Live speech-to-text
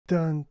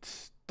Dun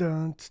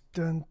dun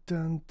dun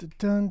dun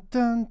dun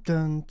dun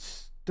dun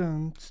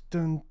dun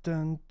dun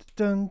dun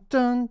dun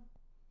dun.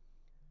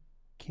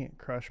 Can't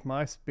crush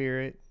my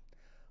spirit.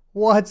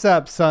 What's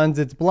up, sons?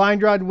 It's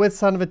Blind Rod with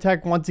Son of a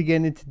Tech once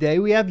again, and today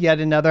we have yet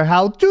another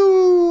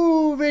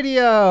how-to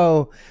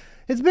video.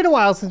 It's been a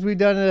while since we've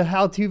done a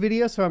how-to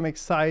video, so I'm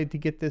excited to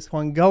get this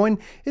one going.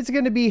 It's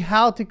going to be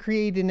how to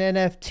create an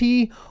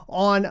NFT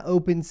on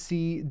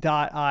OpenSea.io.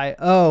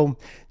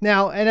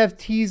 Now,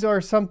 NFTs are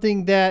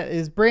something that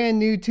is brand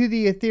new to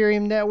the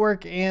Ethereum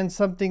network and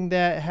something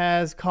that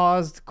has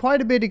caused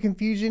quite a bit of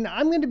confusion.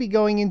 I'm going to be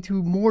going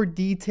into more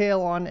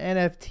detail on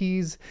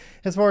NFTs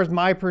as far as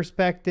my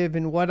perspective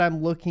and what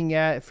I'm looking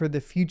at for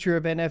the future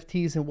of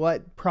NFTs and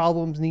what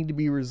problems need to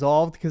be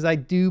resolved, because I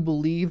do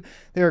believe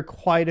there are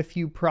quite a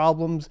few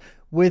problems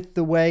with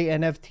the way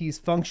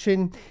NFTs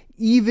function,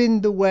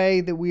 even the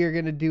way that we are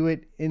going to do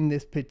it in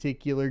this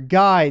particular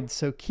guide.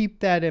 So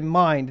keep that in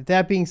mind.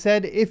 That being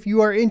said, if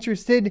you are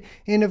interested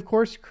in, of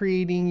course,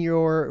 creating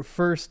your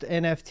first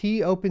NFT,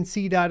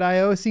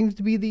 OpenSea.io seems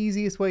to be the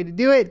easiest way to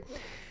do it,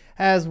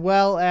 as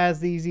well as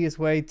the easiest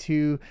way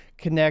to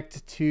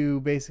connect to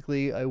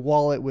basically a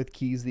wallet with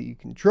keys that you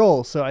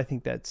control. So I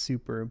think that's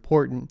super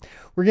important.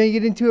 We're going to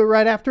get into it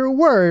right after a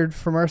word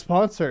from our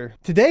sponsor.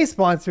 Today's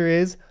sponsor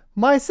is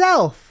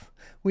myself.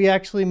 We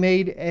actually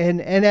made an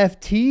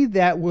NFT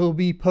that will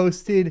be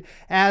posted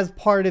as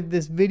part of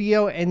this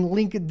video and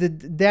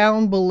linked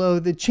down below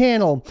the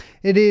channel.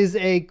 It is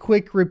a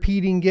quick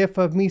repeating GIF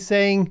of me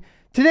saying,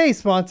 today's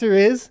sponsor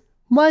is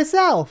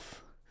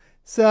myself.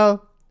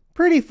 So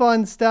pretty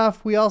fun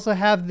stuff. We also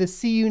have the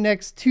See You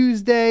Next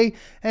Tuesday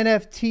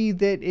NFT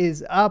that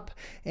is up,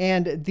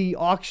 and the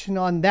auction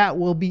on that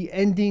will be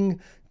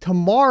ending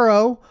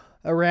tomorrow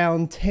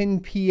around 10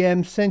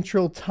 p.m.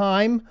 Central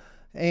Time.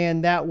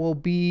 And that will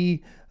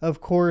be,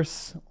 of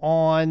course,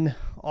 on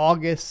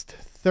August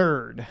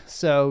 3rd.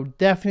 So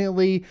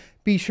definitely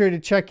be sure to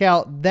check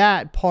out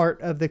that part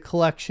of the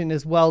collection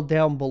as well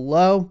down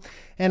below.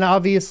 And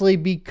obviously,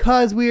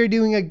 because we are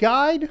doing a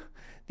guide,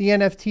 the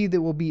NFT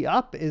that will be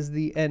up is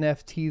the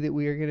NFT that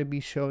we are going to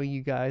be showing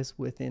you guys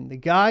within the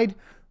guide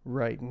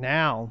right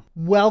now.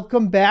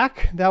 Welcome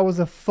back. That was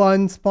a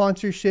fun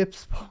sponsorship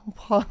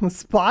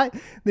spot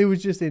that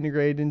was just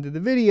integrated into the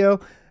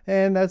video,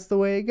 and that's the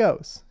way it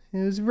goes.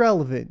 It was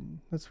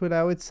relevant. That's what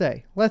I would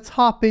say. Let's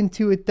hop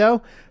into it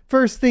though.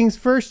 First things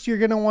first, you're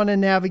going to want to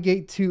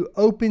navigate to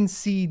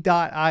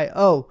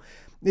OpenSea.io.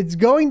 It's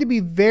going to be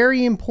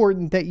very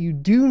important that you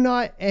do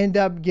not end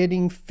up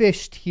getting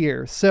phished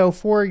here. So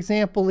for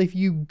example, if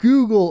you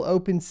Google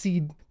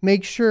OpenSea,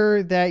 make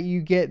sure that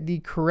you get the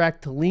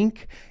correct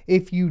link.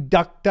 If you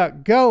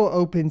DuckDuckGo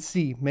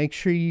OpenSea, make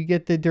sure you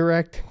get the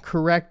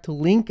correct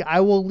link.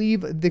 I will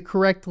leave the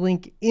correct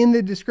link in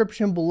the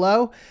description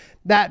below.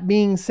 That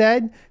being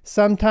said,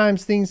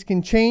 sometimes things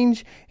can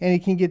change and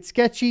it can get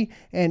sketchy.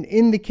 And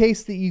in the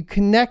case that you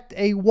connect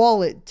a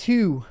wallet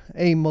to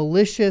a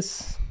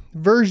malicious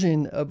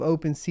version of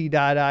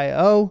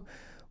OpenSea.io,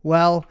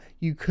 well,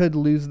 you could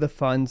lose the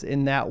funds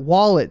in that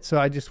wallet. So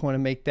I just want to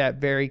make that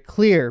very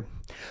clear.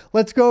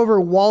 Let's go over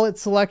wallet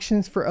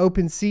selections for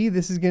OpenSea.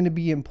 This is going to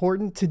be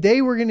important.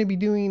 Today, we're going to be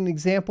doing an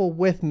example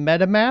with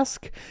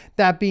MetaMask.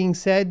 That being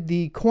said,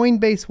 the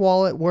Coinbase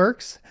wallet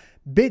works,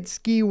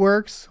 Bitski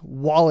works,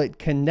 Wallet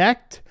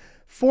Connect,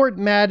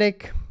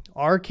 Fortmatic,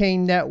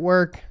 Arcane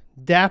Network,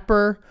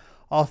 Dapper,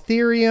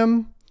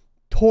 Ethereum,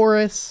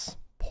 Taurus,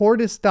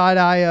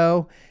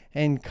 Portis.io,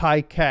 and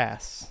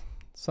KaiCas.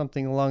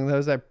 Something along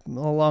those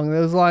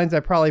lines. I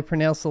probably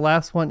pronounced the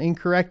last one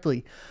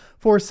incorrectly.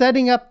 For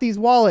setting up these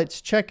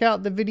wallets, check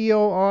out the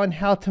video on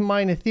how to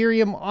mine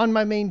Ethereum on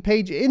my main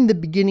page. In the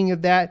beginning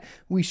of that,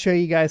 we show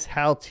you guys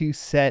how to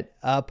set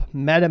up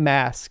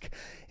MetaMask.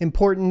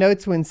 Important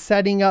notes when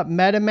setting up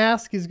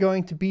MetaMask is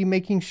going to be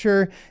making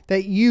sure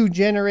that you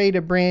generate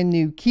a brand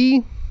new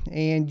key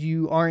and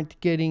you aren't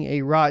getting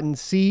a rotten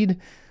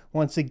seed.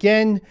 Once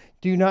again,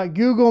 do not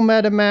Google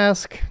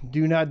MetaMask,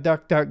 do not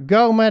DuckDuckGo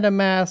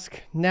MetaMask,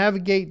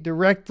 navigate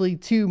directly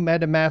to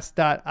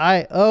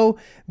MetaMask.io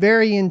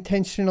very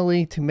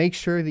intentionally to make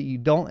sure that you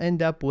don't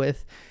end up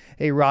with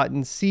a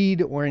rotten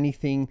seed or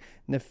anything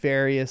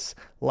nefarious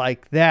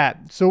like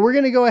that. So we're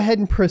going to go ahead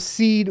and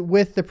proceed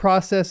with the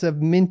process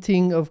of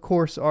minting, of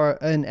course,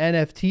 an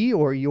NFT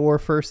or your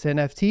first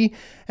NFT.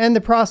 And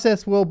the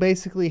process will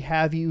basically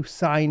have you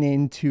sign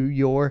into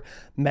your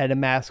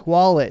MetaMask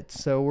wallet.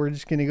 So we're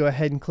just going to go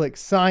ahead and click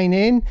sign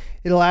in.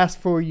 It'll ask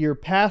for your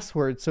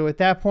password. So at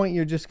that point,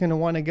 you're just going to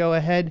want to go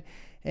ahead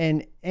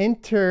and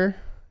enter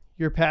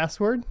your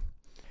password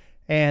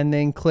and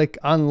then click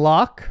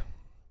unlock.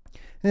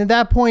 And at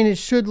that point, it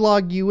should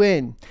log you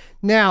in.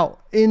 Now,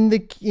 in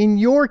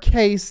your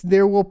case,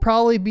 there will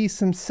probably be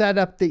some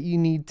setup that you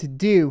need to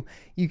do.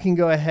 You can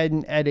go ahead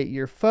and edit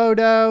your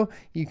photo.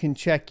 You can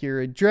check your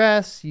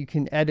address. You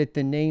can edit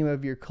the name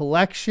of your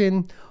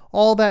collection,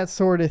 all that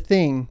sort of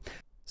thing.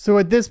 So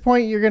at this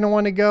point, you're going to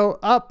want to go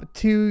up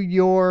to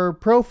your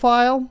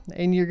profile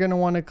and you're going to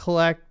want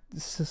to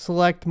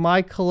select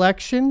My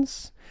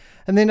Collections.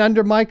 And then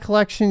under My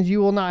Collections, you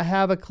will not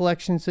have a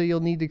collection, so you'll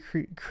need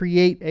to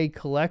create a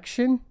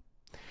collection.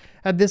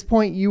 At this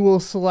point, you will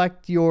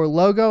select your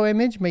logo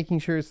image, making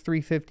sure it's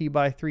 350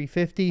 by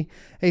 350,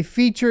 a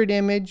featured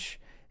image,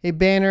 a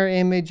banner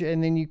image,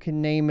 and then you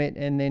can name it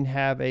and then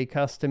have a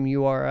custom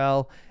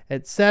URL,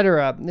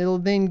 etc. It'll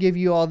then give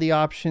you all the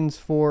options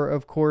for,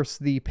 of course,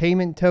 the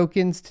payment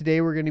tokens. Today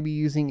we're going to be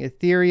using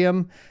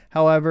Ethereum.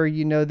 However,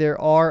 you know, there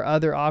are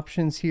other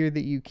options here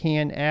that you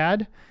can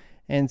add,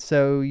 and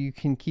so you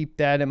can keep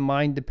that in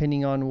mind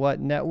depending on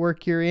what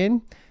network you're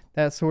in,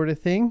 that sort of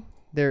thing.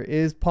 There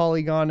is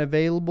Polygon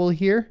available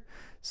here,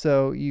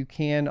 so you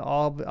can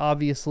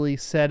obviously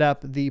set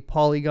up the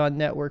Polygon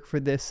network for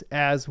this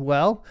as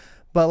well.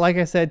 But like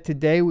I said,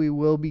 today we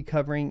will be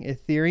covering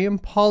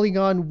Ethereum.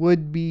 Polygon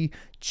would be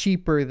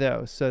cheaper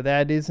though, so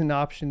that is an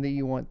option that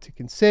you want to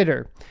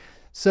consider.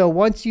 So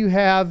once you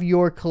have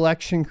your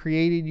collection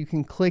created, you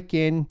can click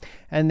in,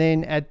 and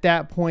then at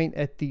that point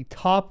at the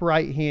top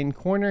right hand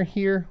corner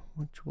here,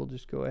 which we'll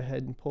just go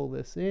ahead and pull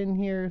this in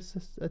here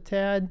just a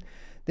tad,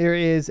 there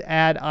is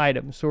add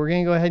item. So we're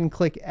going to go ahead and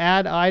click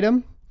add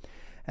item,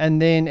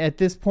 and then at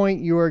this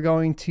point you are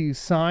going to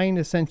sign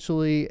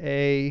essentially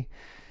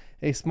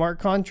a smart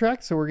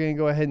contract. So we're going to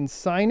go ahead and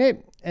sign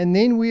it, and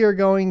then we are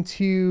going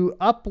to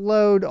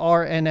upload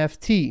our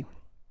NFT.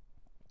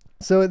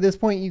 So at this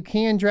point you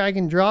can drag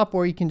and drop,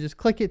 or you can just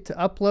click it to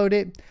upload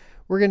it.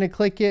 We're going to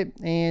click it,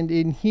 and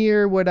in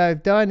here what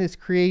I've done is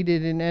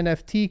created an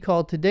NFT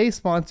called Today's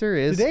Sponsor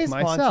is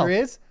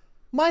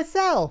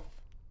Myself.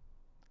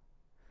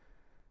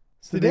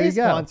 So today's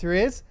sponsor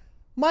is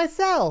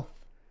myself.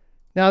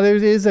 Now there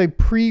is a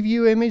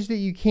preview image that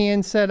you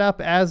can set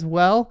up as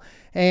well.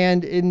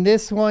 And in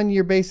this one,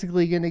 you're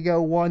basically going to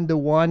go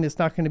 1-to-1. It's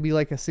not going to be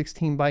like a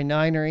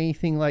 16:9 or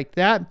anything like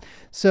that.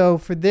 So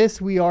for this,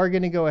 we are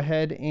going to go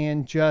ahead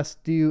and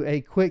just do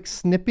a quick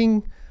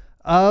snipping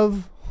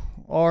of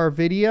our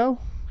video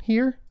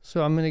here.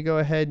 So I'm going to go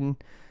ahead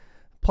and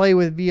play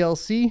with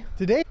VLC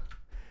today.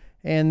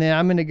 And then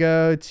I'm going to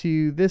go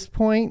to this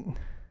point,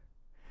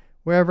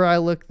 wherever I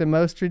look the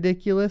most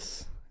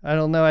ridiculous. I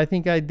don't know. I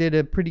think I did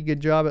a pretty good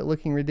job at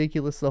looking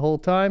ridiculous the whole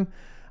time.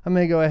 I'm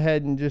going to go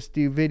ahead and just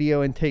do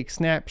video and take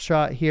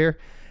snapshot here.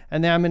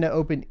 And then I'm going to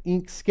open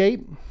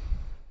Inkscape.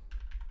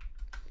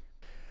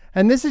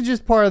 And this is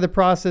just part of the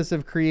process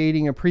of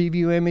creating a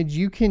preview image.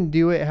 You can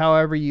do it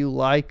however you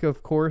like,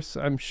 of course.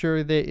 I'm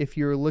sure that if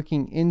you're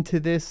looking into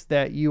this,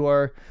 that you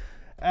are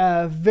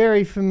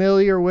very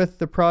familiar with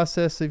the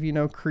process of, you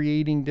know,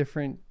 creating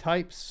different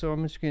types. So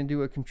I'm just going to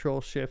do a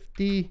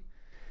Control-Shift-D.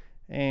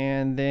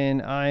 And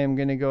then I am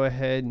going to go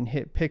ahead and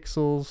hit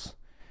pixels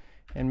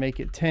and make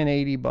it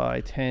 1080 by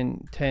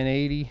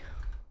 1080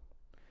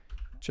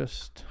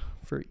 just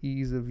for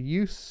ease of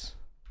use.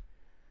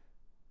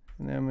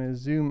 And then I'm going to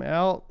zoom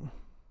out,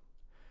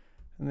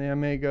 and then I'm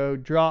going to go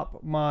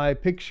drop my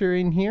picture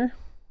in here,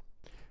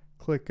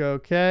 click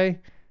OK,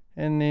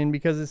 and then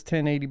because it's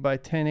 1080 by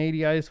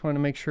 1080, I just want to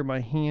make sure my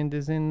hand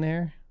is in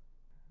there.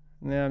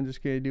 And then I'm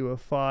just going to do a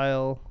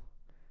file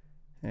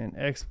and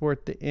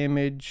export the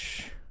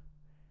image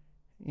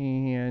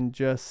and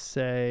just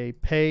say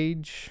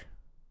page,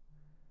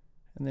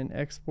 and then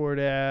export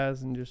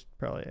as, and just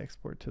probably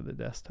export to the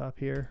desktop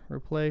here,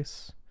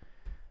 replace.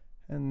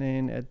 And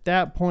then at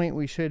that point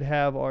we should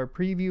have our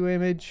preview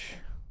image.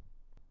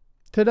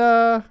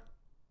 Ta-da!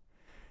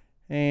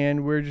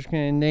 And we're just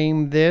going to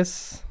name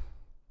this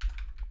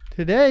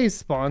Today's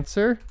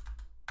Sponsor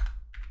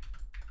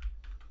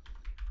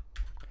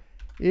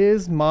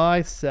is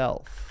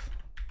Myself.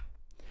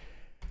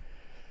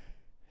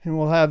 And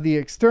we'll have the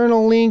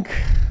external link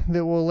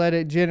that will let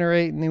it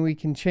generate, and then we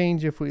can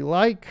change if we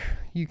like.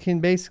 You can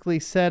basically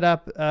set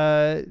up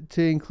to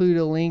include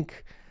a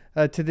link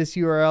to this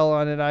URL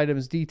on an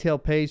item's detail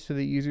page so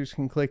that users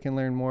can click and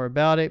learn more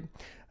about it.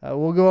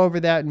 We'll go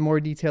over that in more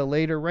detail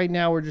later. Right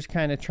now we're just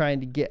kind of trying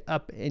to get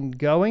up and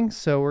going.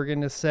 So we're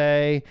going to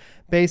say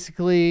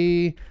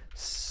basically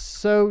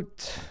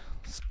SOT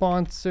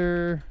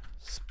sponsor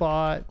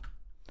spot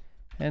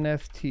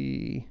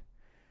NFT.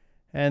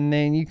 And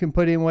then you can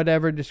put in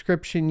whatever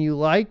description you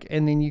like,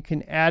 and then you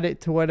can add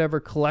it to whatever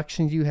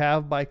collections you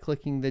have by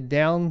clicking the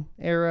down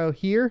arrow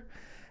here.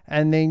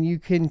 And then you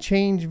can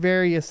change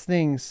various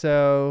things.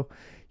 So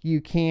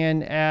you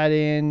can add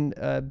in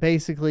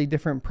basically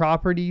different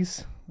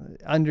properties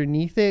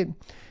underneath it,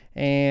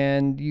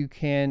 and you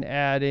can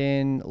add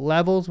in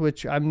levels,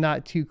 which I'm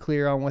not too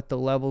clear on what the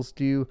levels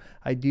do.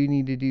 I do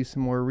need to do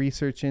some more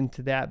research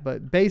into that,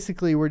 but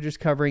basically we're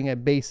just covering a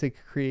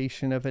basic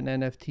creation of an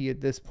NFT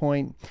at this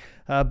point.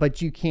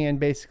 But you can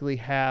basically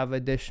have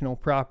additional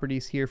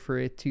properties here for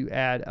it to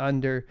add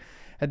under.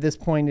 At this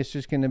point it's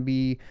just going to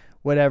be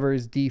whatever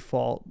is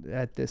default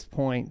at this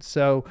point.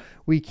 So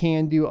we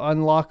can do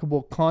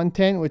unlockable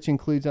content, which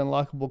includes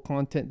unlockable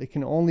content that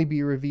can only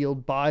be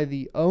revealed by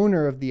the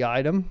owner of the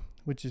item.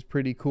 which is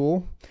pretty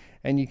cool.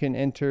 And you can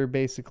enter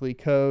basically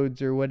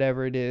codes or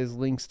whatever it is,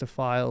 links to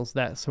files,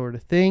 that sort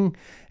of thing.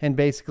 And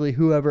basically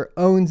whoever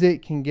owns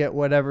it can get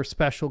whatever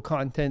special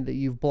content that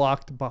you've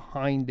blocked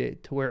behind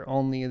it to where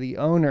only the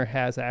owner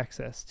has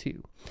access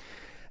to.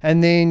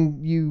 And then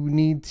you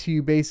need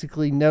to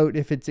basically note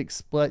if it's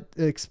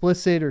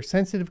explicit or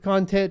sensitive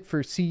content.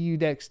 For See You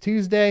Next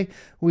Tuesday,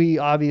 we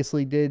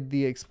obviously did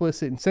the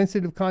explicit and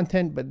sensitive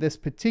content, but this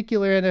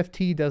particular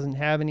NFT doesn't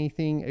have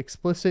anything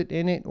explicit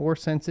in it or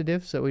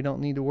sensitive, so we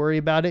don't need to worry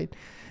about it.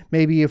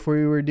 Maybe if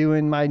we were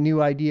doing my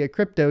new idea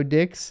crypto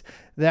dicks,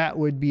 that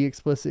would be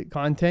explicit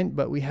content,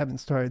 but we haven't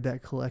started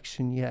that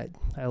collection yet.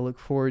 I look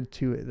forward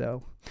to it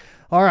though.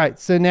 All right,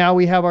 so now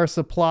we have our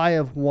supply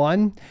of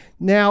 1.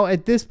 Now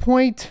at this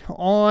point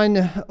on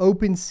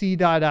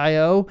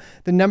OpenSea.io,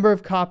 the number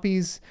of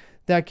copies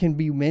that can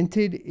be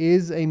minted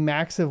is a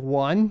max of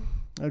 1.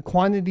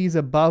 Quantities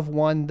above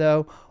 1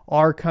 though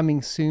are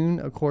coming soon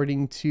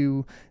according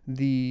to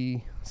the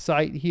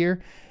site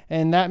here.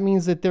 And that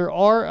means that there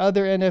are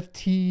other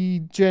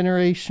NFT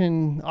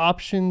generation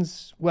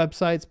options,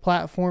 websites,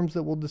 platforms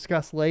that we'll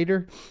discuss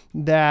later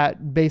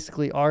that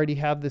basically already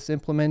have this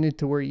implemented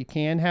to where you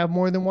can have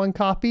more than 1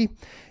 copy.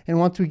 And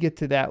once we get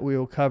to that, we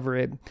will cover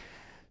it.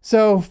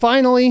 So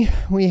finally,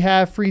 we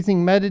have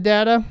freezing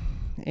metadata.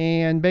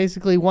 And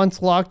basically,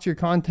 once locked, your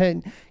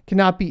content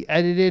cannot be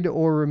edited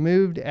or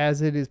removed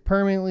as it is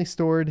permanently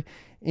stored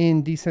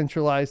in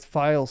decentralized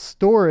file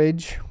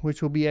storage,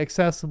 which will be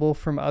accessible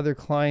from other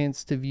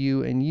clients to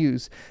view and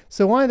use.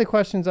 So one of the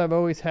questions I've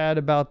always had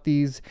about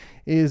these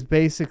is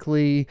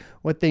basically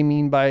what they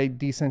mean by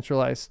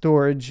decentralized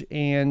storage.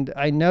 And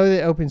I know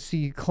that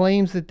OpenSea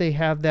claims that they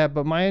have that,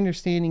 but my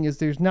understanding is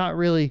there's not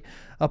really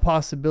a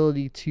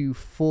possibility to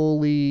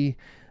fully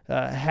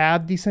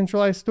have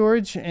decentralized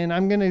storage, and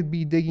I'm going to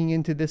be digging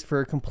into this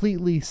for a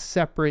completely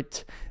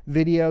separate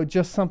video.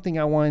 Just something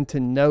I wanted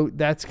to note.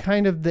 That's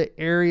kind of the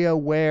area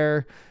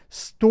where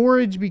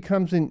storage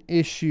becomes an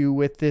issue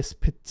with this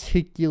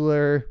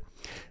particular,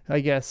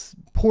 I guess,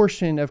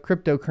 portion of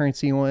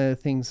cryptocurrency. One of the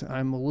things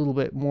I'm a little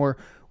bit more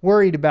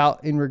worried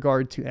about in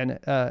regard to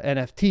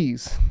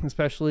NFTs,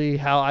 especially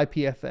how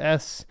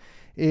IPFS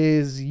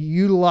is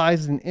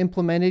utilized and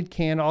implemented,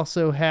 can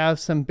also have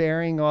some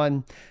bearing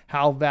on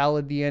how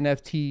valid the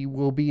NFT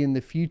will be in the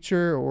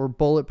future, or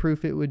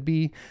bulletproof it would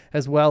be,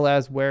 as well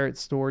as where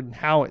it's stored and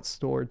how it's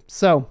stored.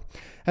 So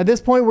at this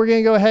point, we're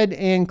going to go ahead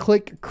and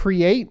click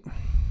create,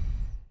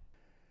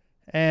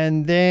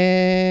 and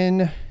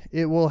then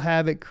it will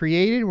have it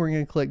created. We're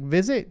going to click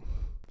visit,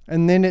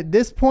 and then at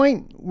this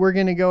point, we're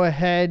going to go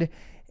ahead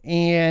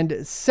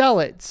and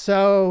sell it.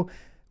 So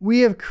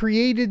we have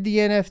created the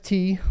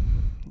NFT.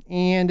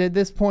 And at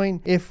this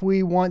point, if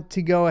we want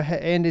to go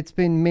ahead, and it's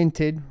been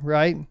minted,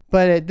 right?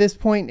 But at this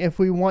point, if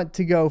we want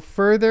to go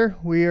further,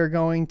 we are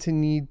going to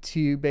need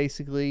to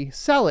basically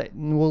sell it.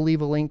 And we'll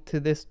leave a link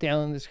to this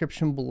down in the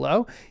description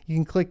below. You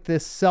can click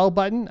this sell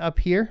button up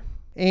here,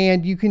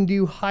 and you can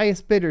do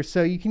highest bidder.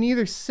 So you can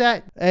either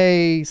set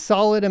a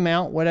solid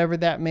amount, whatever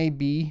that may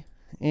be,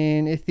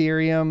 in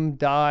Ethereum,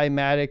 DAI,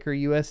 Matic, or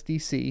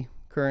USDC.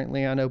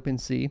 Currently on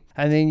OpenSea,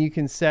 and then you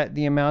can set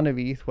the amount of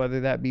ETH, whether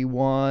that be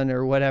 1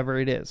 or whatever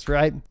it is,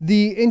 right?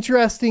 The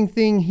interesting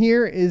thing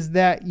here is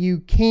that you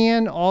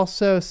can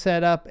also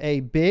set up a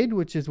bid,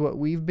 which is what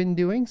we've been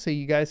doing. So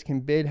you guys can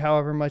bid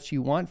however much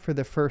you want for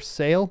the first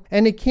sale,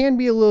 and it can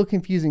be a little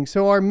confusing.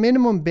 So our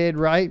minimum bid,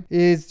 right,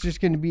 is just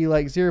going to be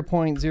like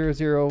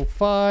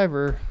 0.005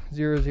 or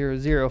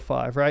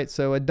 0005, right?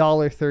 So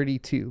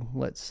 $1.32,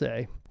 let's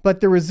say.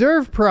 But the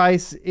reserve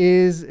price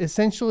is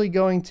essentially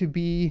going to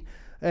be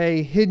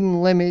a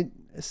hidden limit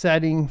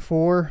setting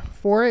for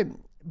it,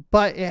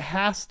 but it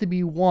has to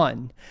be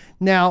 1.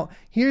 Now,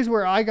 here's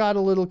where I got a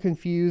little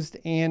confused,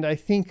 and I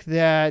think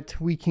that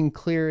we can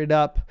clear it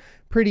up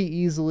pretty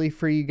easily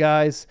for you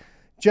guys.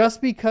 Just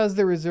because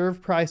the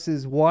reserve price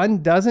is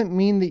 1 doesn't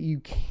mean that you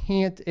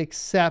can't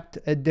accept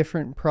a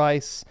different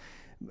price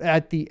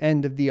at the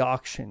end of the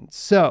auction.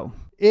 So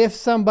if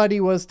somebody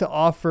was to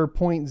offer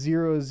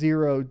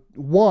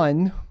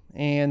 0.001,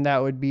 and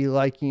that would be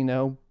like, you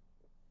know,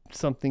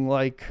 something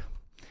like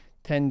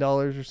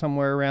 $10 or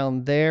somewhere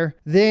around there,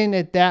 then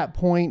at that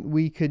point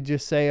we could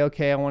just say,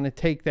 okay, I want to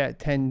take that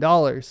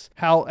 $10.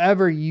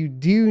 However, you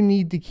do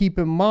need to keep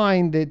in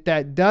mind that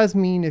that does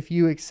mean if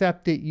you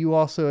accept it, you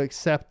also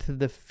accept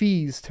the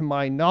fees, to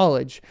my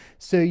knowledge.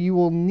 So you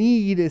will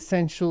need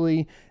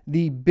essentially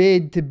the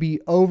bid to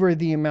be over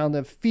the amount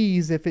of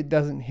fees if it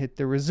doesn't hit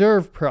the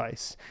reserve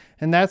price.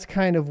 And that's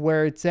kind of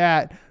where it's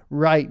at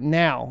right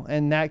now,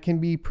 and that can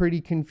be pretty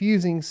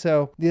confusing.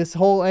 So this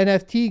whole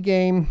NFT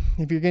game,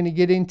 if you're going to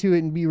get into it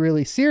and be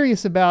really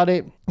serious about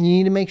it, you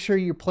need to make sure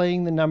you're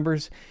playing the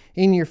numbers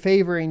in your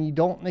favor, and you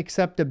don't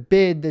accept a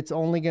bid that's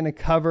only going to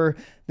cover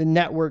the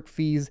network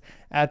fees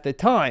at the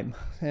time,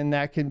 and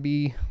that can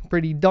be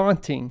pretty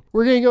daunting.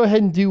 We're going to go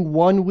ahead and do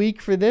 1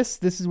 week for this.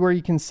 This is where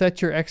you can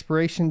set your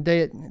expiration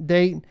date,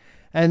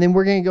 and then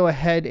we're going to go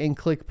ahead and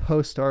click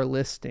post our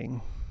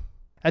listing.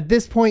 At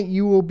this point,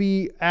 you will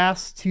be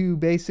asked to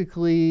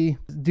basically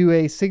do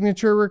a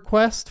signature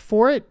request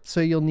for it. So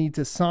you'll need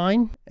to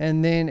sign.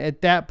 And then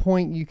at that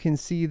point, you can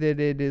see that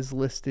it is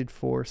listed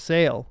for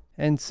sale.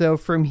 And so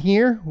from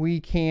here, we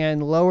can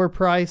lower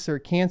price or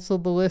cancel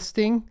the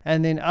listing.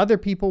 And then other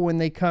people, when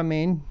they come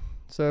in,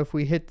 so if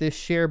we hit this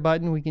share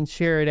button, we can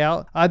share it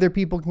out. Other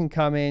people can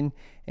come in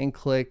and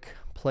click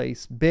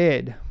place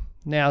bid.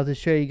 Now, to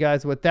show you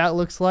guys what that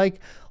looks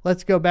like,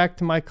 let's go back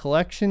to my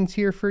collections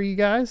here for you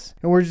guys.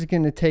 And we're just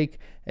going to take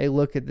a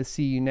look at the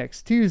See You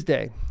Next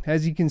Tuesday.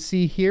 As you can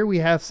see here, we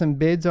have some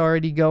bids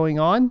already going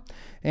on.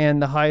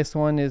 And the highest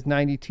one is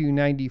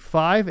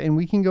 $92.95. And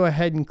we can go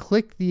ahead and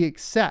click the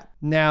accept.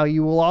 Now,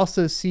 you will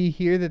also see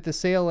here that the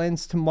sale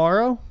ends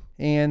tomorrow.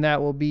 And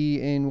that will be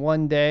in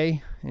 1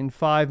 day and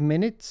 5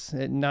 minutes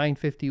at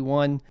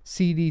 9:51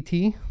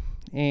 CDT.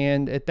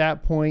 And at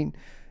that point,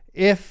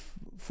 if,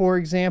 for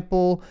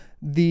example,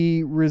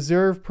 the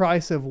reserve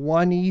price of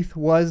 1 ETH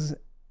was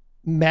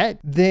met,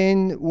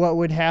 then what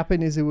would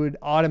happen is it would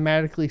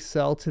automatically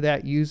sell to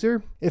that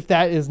user. If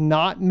that is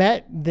not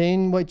met,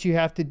 then what you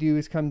have to do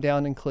is come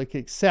down and click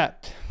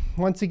accept.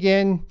 Once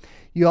again,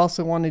 you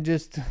also want to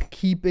just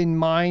keep in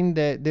mind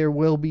that there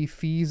will be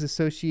fees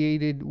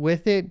associated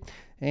with it.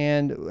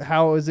 And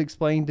how it was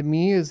explained to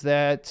me is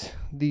that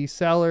the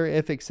seller,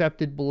 if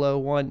accepted below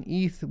 1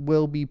 ETH,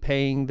 will be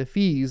paying the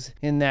fees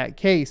in that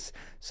case.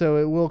 So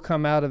it will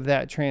come out of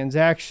that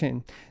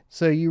transaction.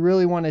 So you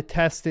really want to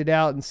test it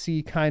out and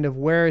see kind of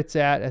where it's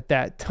at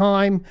that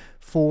time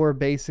for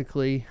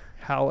basically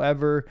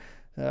however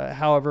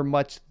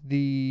much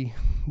the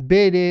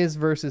bid is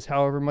versus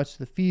however much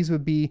the fees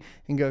would be,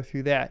 and go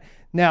through that.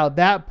 Now,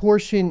 that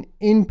portion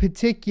in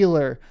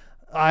particular,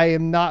 I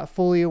am not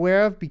fully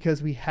aware of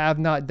because we have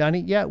not done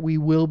it yet. We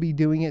will be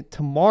doing it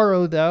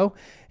tomorrow though.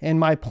 And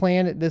my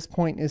plan at this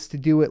point is to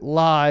do it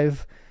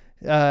live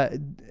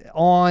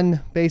on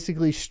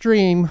basically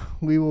stream.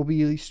 We will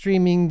be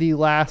streaming the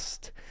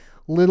last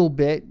little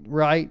bit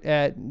right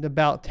at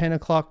about 10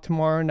 o'clock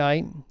tomorrow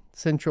night,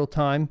 Central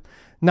Time.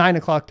 9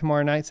 o'clock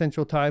tomorrow night,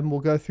 Central Time. We'll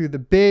go through the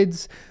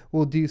bids.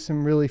 We'll do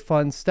some really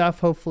fun stuff,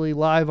 hopefully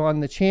live on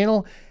the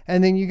channel.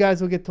 And then you guys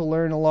will get to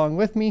learn along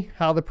with me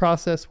how the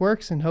process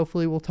works. And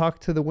hopefully we'll talk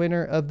to the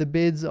winner of the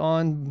bids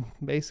on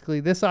basically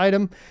this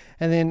item.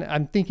 And then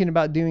I'm thinking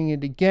about doing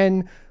it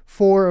again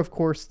for, of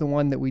course, the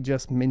one that we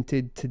just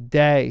minted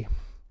today.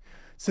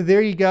 So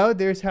there you go.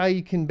 There's how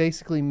you can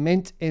basically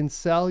mint and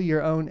sell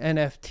your own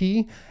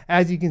NFT.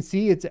 As you can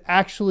see, it's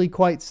actually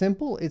quite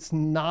simple. It's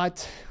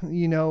not,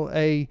 you know,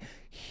 a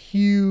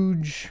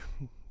huge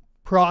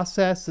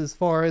process as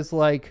far as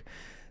like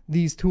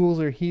these tools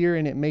are here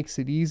and it makes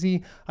it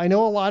easy. I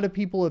know a lot of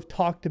people have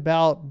talked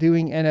about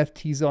doing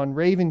NFTs on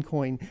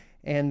Ravencoin,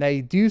 and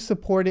they do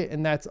support it,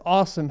 and that's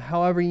awesome.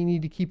 However, you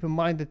need to keep in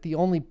mind that the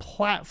only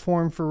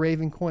platform for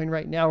Ravencoin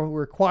right now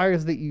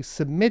requires that you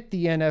submit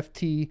the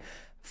NFT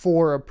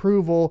for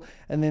approval,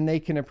 and then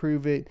they can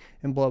approve it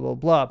and blah, blah,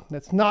 blah.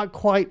 That's not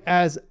quite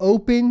as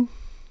open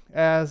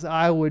as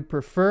I would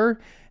prefer,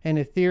 and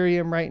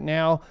Ethereum right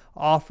now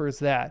offers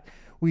that.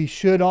 We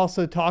should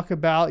also talk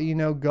about, you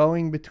know,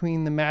 going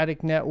between the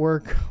Matic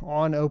network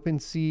on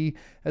OpenSea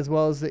as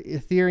well as the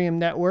Ethereum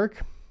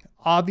network.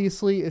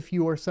 Obviously, if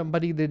you are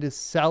somebody that is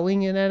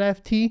selling an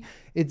NFT,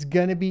 it's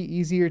going to be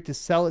easier to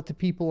sell it to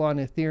people on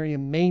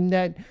Ethereum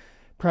mainnet,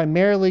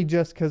 primarily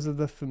just because of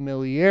the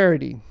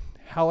familiarity.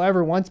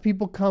 However, once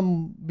people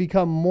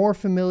become more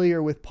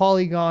familiar with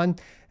Polygon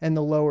and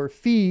the lower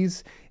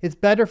fees, it's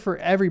better for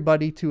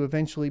everybody to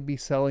eventually be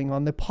selling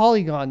on the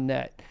Polygon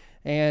net.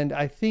 And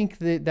I think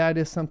that that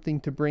is something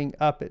to bring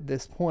up at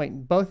this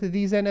point. Both of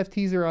these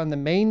NFTs are on the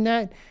main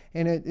net,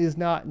 and it is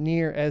not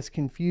near as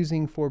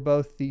confusing for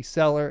both the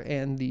seller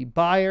and the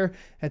buyer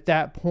at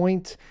that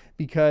point,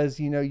 because,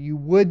 you know, you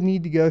would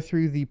need to go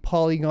through the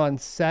Polygon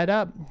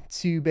setup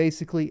to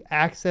basically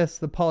access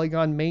the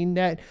Polygon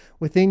mainnet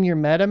within your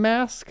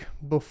MetaMask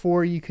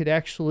before you could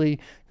actually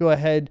go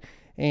ahead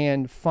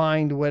and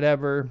find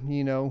whatever,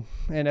 you know,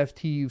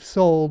 NFT you've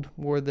sold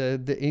or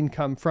the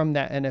income from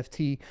that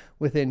NFT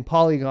within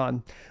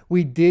Polygon.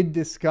 We did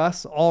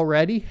discuss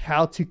already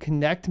how to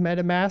connect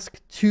MetaMask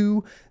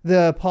to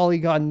the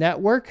Polygon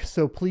network,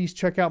 so please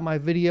check out my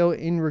video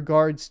in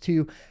regards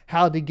to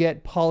how to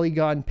get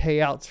Polygon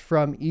payouts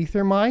from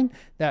Ethermine.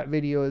 That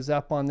video is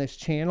up on this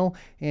channel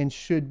and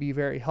should be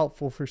very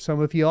helpful for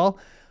some of y'all.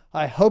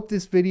 I hope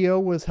this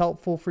video was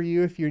helpful for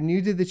you. If you're new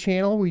to the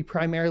channel, we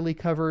primarily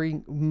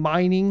covering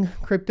mining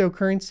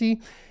cryptocurrency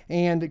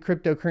and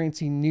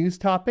cryptocurrency news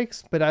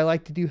topics, but I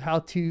like to do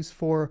how-tos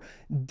for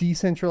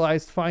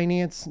decentralized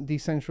finance,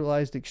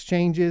 decentralized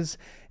exchanges,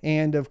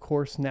 and of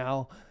course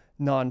now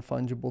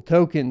non-fungible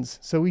tokens.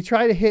 So we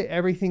try to hit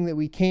everything that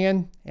we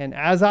can, and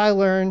as I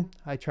learn,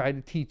 I try to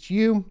teach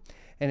you.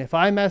 And if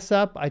I mess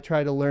up, I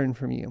try to learn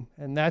from you.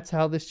 And that's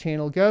how this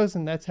channel goes.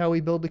 And that's how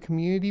we build a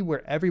community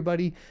where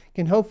everybody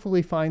can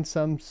hopefully find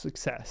some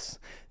success.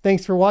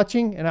 Thanks for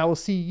watching, and I will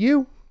see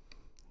you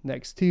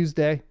next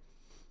Tuesday.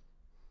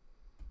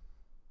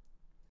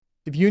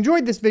 If you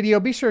enjoyed this video,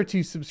 be sure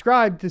to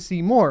subscribe to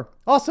see more.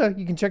 Also,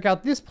 you can check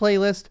out this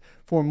playlist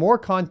for more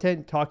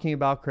content talking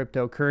about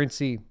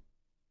cryptocurrency.